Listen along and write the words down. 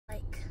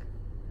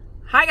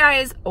Hi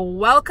guys,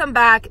 welcome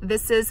back.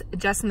 This is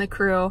Jess and the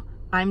crew.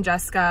 I'm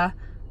Jessica,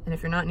 and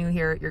if you're not new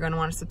here, you're going to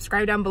want to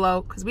subscribe down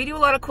below because we do a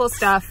lot of cool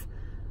stuff.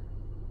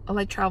 I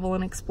like travel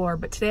and explore,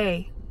 but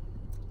today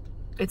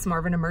it's more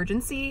of an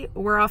emergency.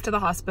 We're off to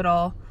the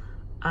hospital.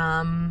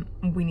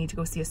 We need to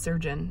go see a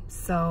surgeon,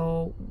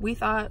 so we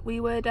thought we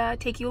would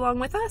take you along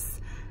with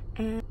us,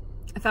 and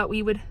I thought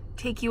we would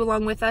take you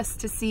along with us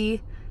to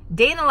see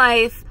day in the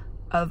life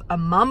of a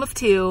mom of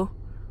two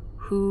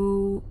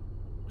who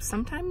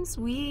sometimes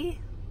we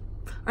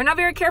are not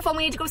very careful and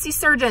we need to go see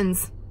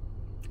surgeons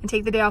and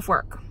take the day off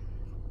work.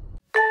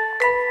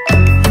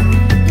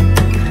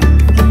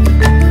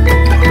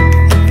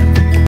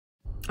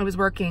 I was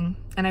working,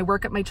 and I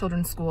work at my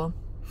children's school,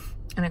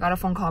 and I got a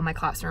phone call in my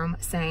classroom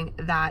saying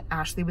that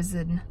Ashley was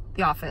in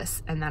the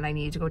office and that I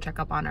needed to go check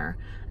up on her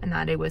and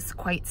that it was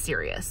quite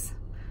serious.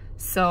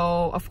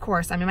 So of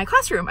course I'm in my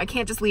classroom. I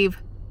can't just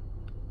leave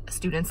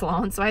students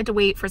alone, so I had to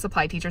wait for a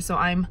supply teacher. So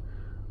I'm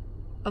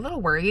a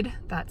little worried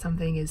that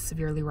something is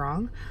severely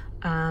wrong.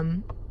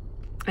 And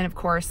of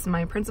course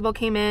my principal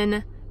came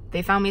in,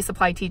 they found me a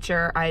supply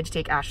teacher. I had to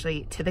take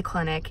Ashley to the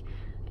clinic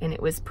and it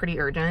was pretty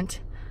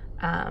urgent,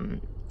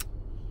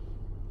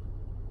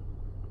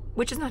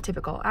 which is not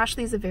typical.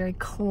 Ashley is a very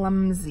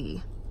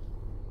clumsy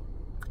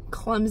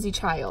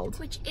child.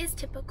 Which is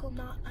typical,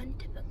 not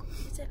untypical.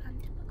 Is it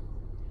untypical?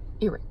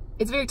 You're right.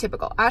 It's very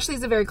typical.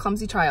 Ashley's a very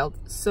clumsy child,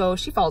 so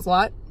she falls a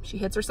lot. She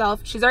hits herself.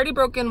 She's already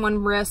broken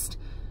one wrist.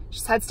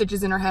 She's had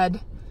stitches in her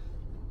head.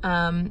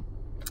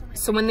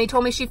 So when they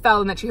told me she fell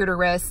and that she hurt her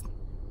wrist,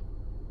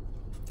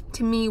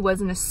 to me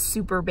wasn't a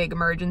super big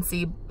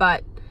emergency,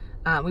 but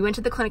we went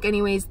to the clinic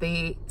anyways.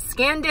 They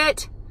scanned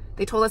it.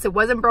 They told us it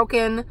wasn't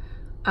broken,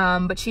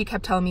 but she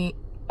kept telling me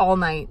all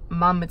night,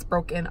 Mom, it's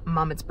broken.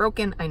 Mom, it's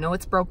broken. I know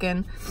it's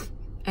broken.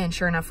 And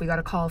sure enough, we got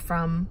a call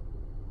from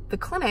the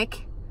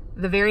clinic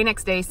the very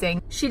next day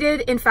saying she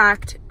did in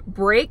fact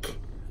break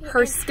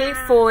her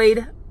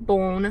scaphoid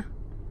bone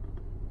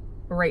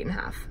right in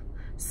half.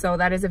 So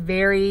that is a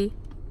very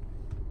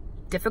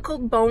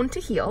difficult bone to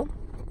heal,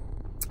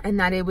 and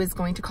that it was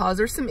going to cause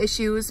her some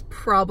issues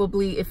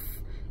probably if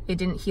it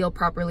didn't heal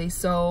properly.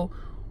 So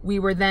we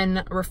were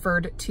then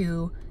referred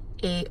to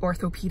a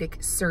orthopedic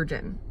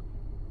surgeon.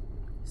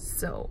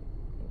 So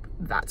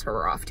that's where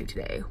we're off to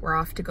today. We're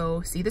off to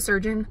go see the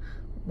surgeon.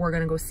 We're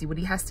gonna go see what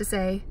he has to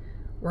say.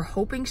 We're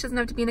hoping she doesn't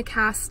have to be in a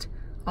cast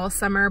all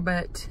summer,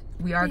 but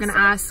we are gonna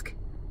ask.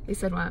 They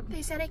said what?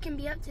 They said it can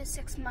be up to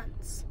 6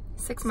 months.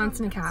 6 months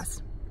in a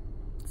cast.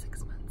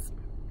 6 months.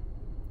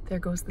 There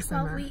goes the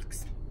summer. 12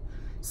 weeks.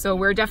 So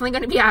we're definitely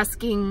going to be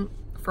asking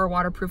for a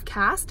waterproof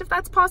cast if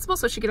that's possible,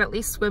 so she could at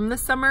least swim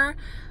this summer,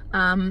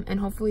 and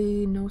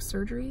hopefully no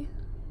surgery.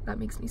 That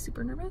makes me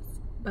super nervous,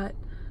 but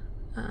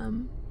I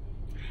love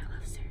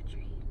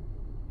surgery.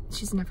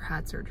 she's never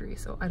had surgery,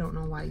 so I don't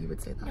know why you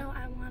would say that. No,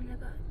 I want to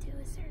go do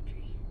a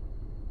surgery.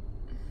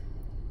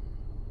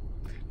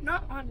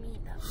 Not on me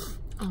though.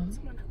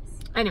 Someone else.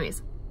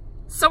 Anyways,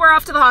 so we're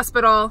off to the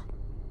hospital.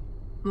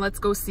 Let's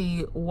go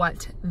see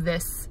what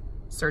this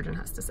surgeon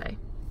has to say.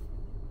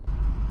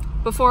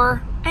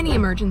 Before any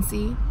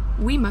emergency,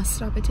 we must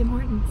stop at Tim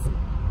Hortons.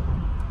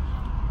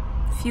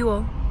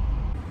 Fuel.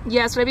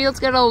 Yes, would I be able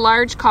to get a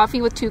large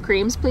coffee with 2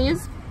 creams,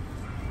 please?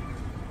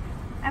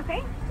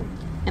 Okay.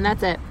 And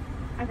that's it.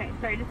 Okay,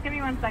 sorry, just give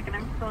me 1 second.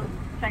 I'm still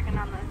checking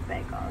on those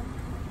bagels.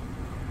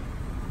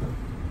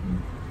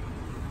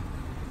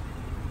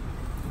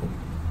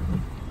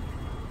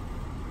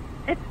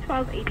 It's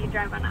 $12.80,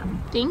 drive on up.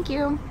 Thank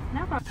you.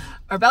 No problem.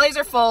 Our bellies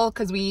are full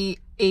because we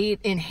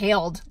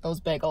inhaled those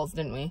bagels,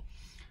 didn't we?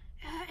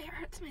 Yeah, it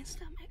hurts my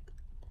stomach.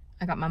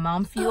 I got my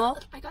mom fuel.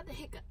 I got the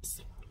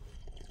hiccups.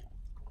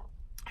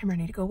 I'm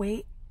ready to go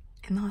wait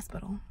in the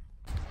hospital.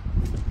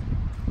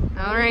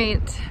 All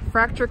right,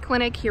 fracture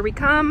clinic, here we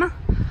come.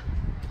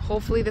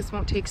 Hopefully this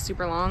won't take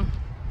super long.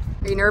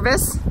 Are you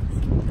nervous?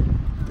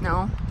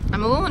 No.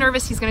 I'm a little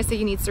nervous he's gonna say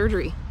you need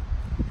surgery.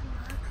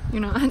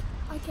 You're not?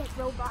 I get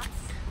robots.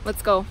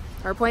 Let's go.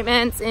 Our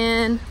appointment's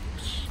in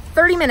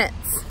 30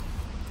 minutes.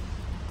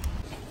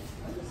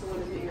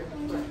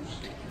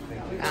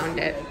 Found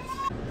it.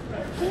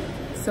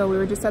 So we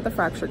were just at the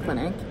fracture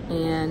clinic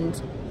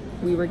and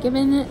we were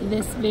given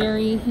this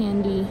very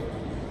handy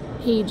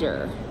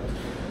pager.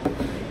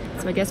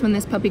 So I guess when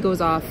this puppy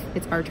goes off,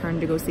 it's our turn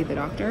to go see the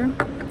doctor.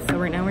 So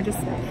right now we're just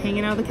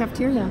hanging out of the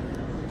cafeteria.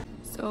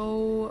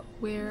 So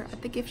we're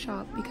at the gift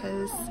shop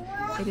because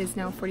it is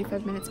now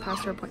 45 minutes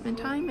past our appointment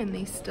time and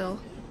they still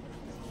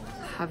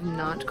have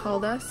not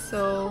called us,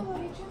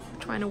 so we're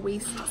trying to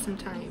waste some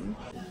time.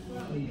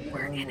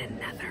 We're in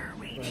another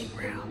waiting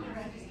room.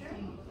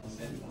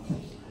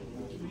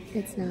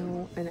 It's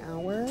now an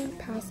hour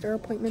past our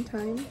appointment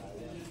time.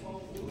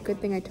 Good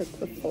thing I took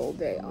the full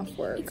day off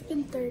work. It's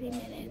been 30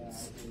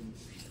 minutes.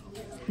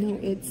 No,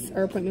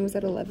 our appointment was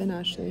at 11,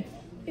 Ashley.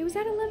 It was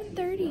at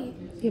 11:30.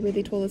 Yeah, but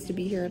they told us to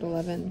be here at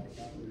 11.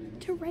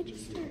 To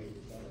register.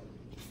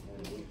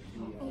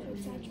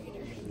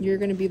 Over-exaggerator. You're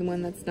gonna be the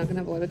one that's not gonna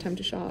have a lot of time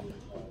to shop.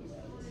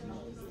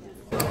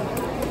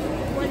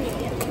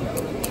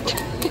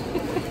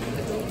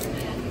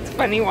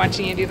 funny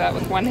watching you do that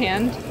with one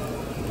hand.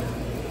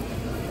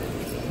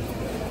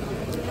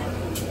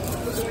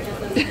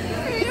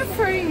 You're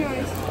farting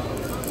noise.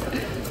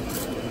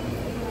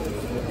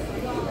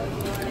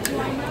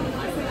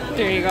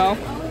 There you go.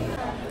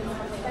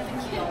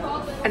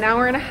 An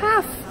hour and a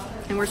half,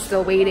 and we're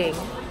still waiting.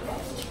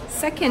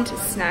 Second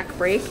snack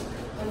break.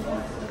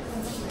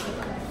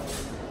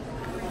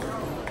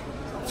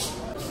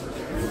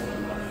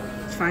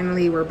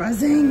 Finally, we're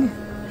buzzing.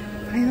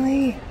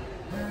 Finally.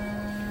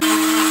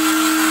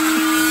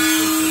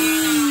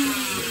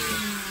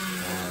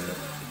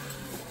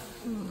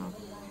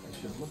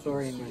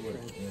 Sorry, my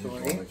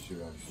friend.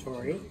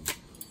 Sorry.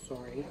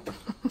 Sorry.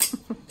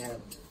 Yeah.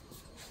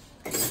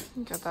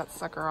 Get that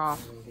sucker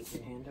off. Get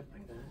your hand up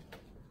like that.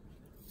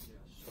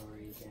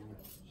 Sorry again.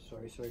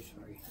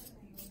 Sorry.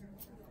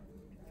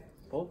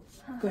 Oh,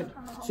 good.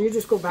 So you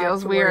just go back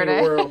Feels to weird, where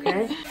you eh? were,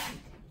 okay?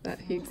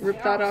 He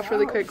ripped that off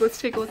really quick.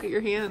 Let's take a look at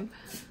your hand.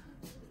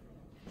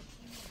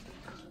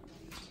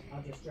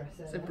 I'll just dress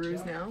that Is it up.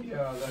 bruised now?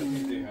 Yeah, I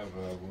think they have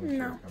a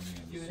wheelchair coming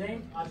in. Do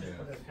they? I'll just Yeah.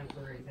 put a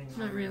temporary thing on.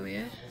 Not really,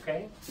 eh?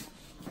 Okay?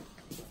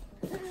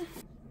 Oh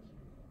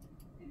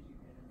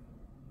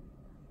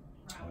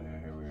yeah,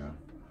 here we are.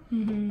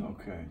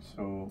 Okay,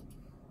 so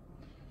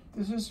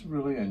this is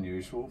really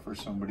unusual for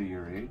somebody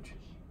your age.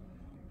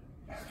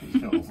 You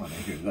don't want to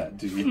hear that,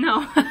 do you?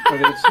 No.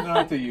 But it's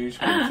not the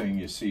usual thing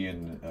you see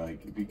in,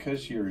 like,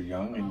 because you're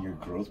young and your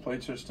growth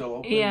plates are still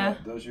open. Yeah.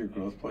 Those are your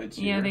growth plates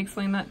Yeah, here. they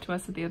explained that to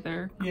us at the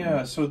other.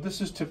 Yeah, so this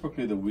is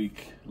typically the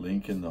weak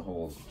link in the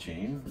whole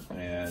chain.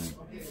 And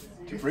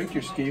to break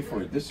your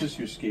scaphoid, this is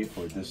your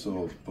scaphoid, this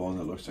little bone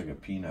that looks like a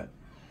peanut.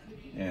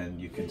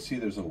 And you can see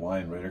there's a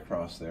line right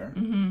across there.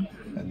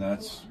 And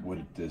that's what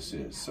this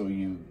is. So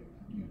you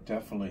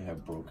definitely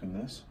have broken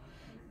this.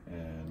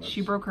 And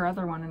She broke her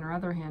other one in her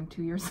other hand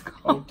 2 years ago.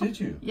 Oh, did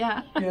you?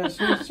 Yeah. Yeah,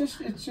 so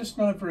it's just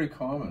not very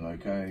common.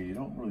 Like you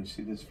don't really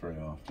see this very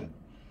often.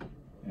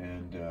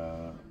 And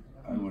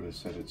I would have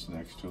said it's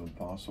next to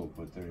impossible,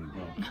 but there you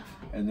go.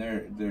 And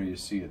there you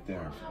see it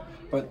there.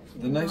 But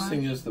the nice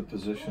thing is the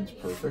position's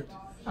perfect.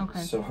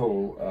 Okay. So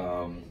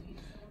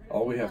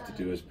all we have to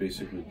do is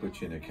basically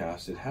put you in a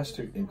cast. It has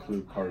to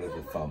include part of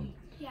the thumb.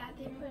 Yeah,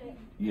 they put it.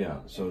 Yeah.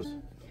 So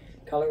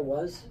Color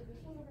was?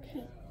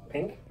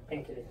 Pink?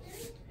 Pink it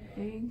is.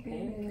 Pink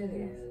Pink it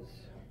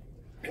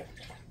is.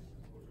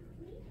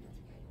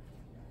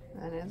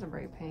 That is a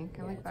bright pink.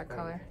 I like that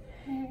color.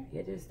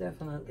 It is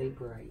definitely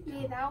bright.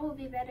 Yeah, that will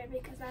be better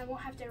because I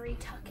won't have to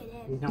retuck it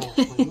in. No,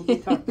 it'll be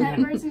tucked That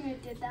in. person who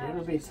did that.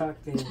 It'll be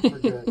tucked in for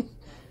good.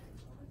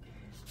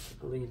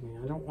 Believe me,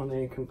 I don't want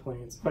any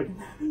complaints, but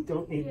I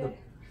don't need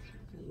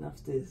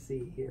enough to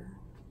see here.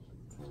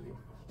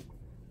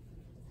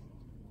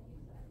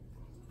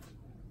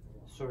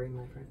 Sorry,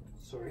 my friend.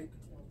 Sorry.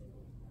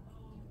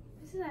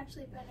 This is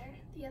actually better.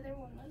 The other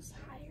one was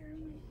higher.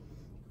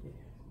 Yeah,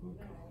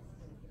 okay.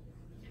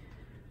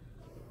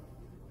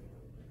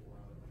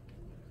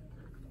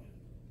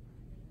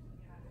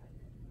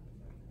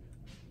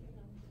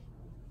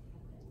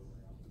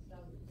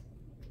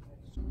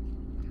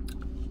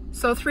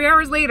 So 3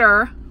 hours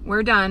later,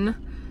 we're done.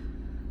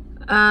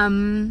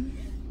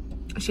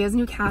 She has a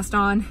new cast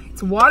on.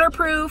 It's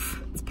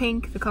waterproof. It's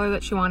pink, the color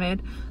that she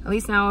wanted. At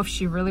least now if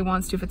she really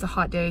wants to, if it's a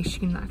hot day, she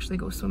can actually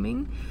go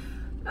swimming.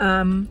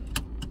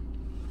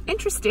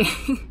 Interesting.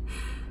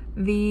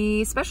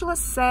 The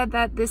specialist said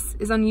that this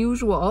is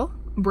unusual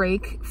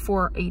break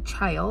for a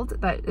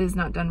child that is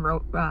not done,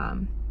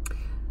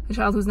 a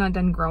child who's not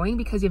done growing,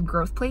 because you have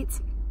growth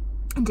plates.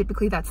 And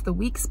typically that's the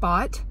weak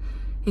spot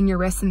in your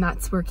wrist, and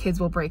that's where kids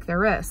will break their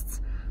wrists.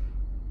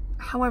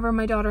 However,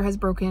 my daughter has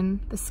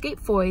broken the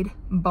scaphoid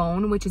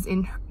bone, which is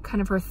in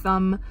kind of her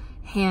thumb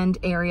hand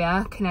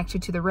area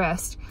connected to the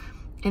wrist.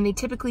 And they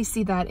typically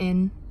see that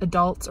in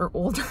adults or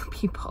older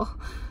people.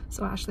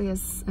 So Ashley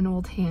has an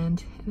old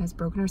hand and has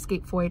broken her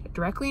scaphoid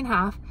directly in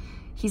half.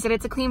 He said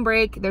it's a clean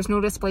break. There's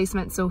no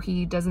displacement, so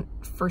he doesn't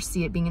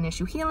foresee it being an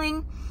issue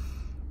healing.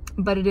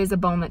 But it is a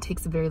bone that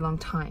takes a very long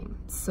time.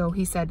 So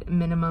he said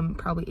minimum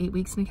probably 8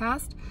 weeks in a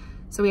cast.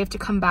 So we have to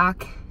come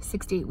back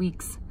 6 to 8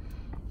 weeks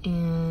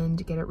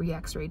and get it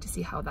re-x-rayed to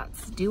see how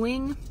that's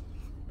doing.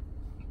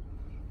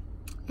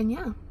 And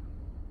yeah,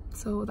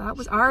 so that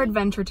was our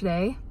adventure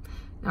today.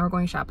 Now we're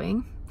going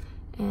shopping.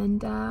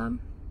 And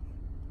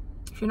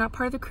if you're not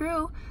part of the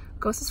crew,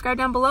 go subscribe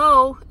down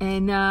below,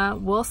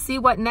 and we'll see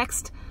what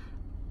next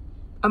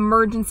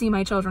emergency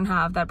my children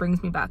have that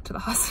brings me back to the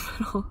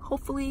hospital.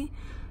 Hopefully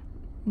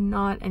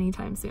not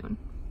anytime soon.